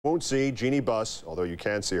won't see Jeannie Buss, although you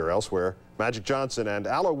can see her elsewhere, Magic Johnson, and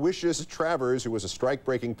Aloysius Travers, who was a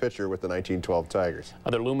strike-breaking pitcher with the 1912 Tigers.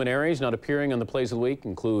 Other luminaries not appearing on the Plays of the Week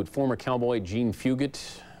include former Cowboy Gene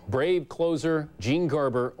Fugit, Brave closer Gene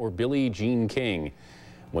Garber, or Billie Jean King.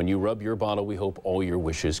 When you rub your bottle, we hope all your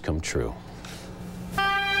wishes come true.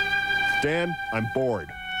 Dan, I'm bored.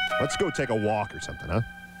 Let's go take a walk or something, huh?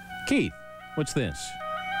 Keith, what's this?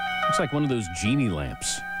 Looks like one of those genie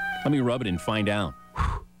lamps. Let me rub it and find out.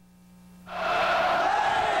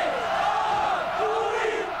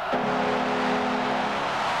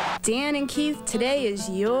 Dan and Keith, today is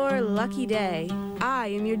your lucky day. I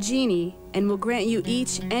am your genie and will grant you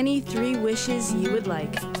each any 3 wishes you would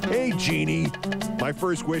like. Hey, Genie. My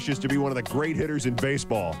first wish is to be one of the great hitters in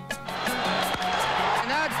baseball. And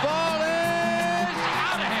that ball is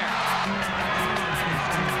out of here.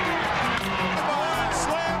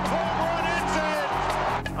 Slam home run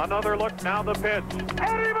into it. Another look, now the pitch.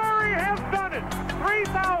 Eddie Murray has done it.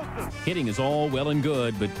 3,000. Hitting is all well and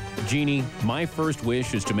good, but Jeannie, my first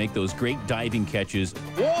wish is to make those great diving catches.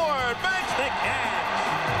 Ward makes the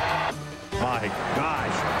catch. My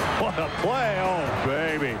gosh, what a play. Oh,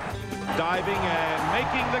 baby. Diving and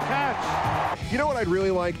making the catch. You know what I'd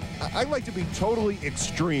really like? I'd like to be totally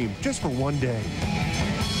extreme, just for one day.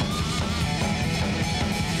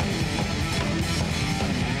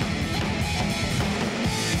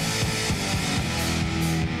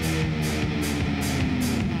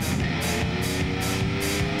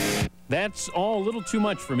 That's all a little too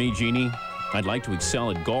much for me, Jeannie. I'd like to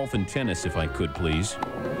excel at golf and tennis if I could, please.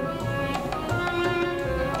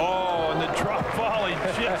 Oh, and the drop volley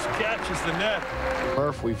just catches the net.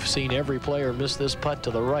 Murph, we've seen every player miss this putt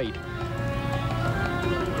to the right.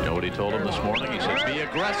 You know what he told him this morning? He said, be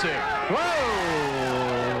aggressive. Whoa!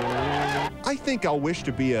 I think I'll wish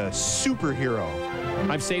to be a superhero.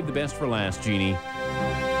 I've saved the best for last, Jeannie.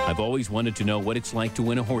 I've always wanted to know what it's like to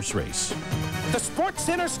win a horse race. The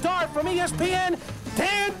SportsCenter star from ESPN,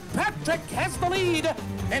 Dan Patrick, has the lead,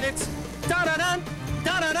 and it's da-da-dun,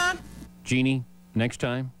 da-da-dun. Jeannie, next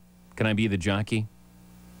time, can I be the jockey?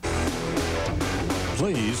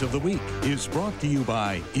 Plays of the Week is brought to you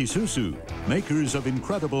by Isuzu, makers of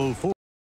incredible 4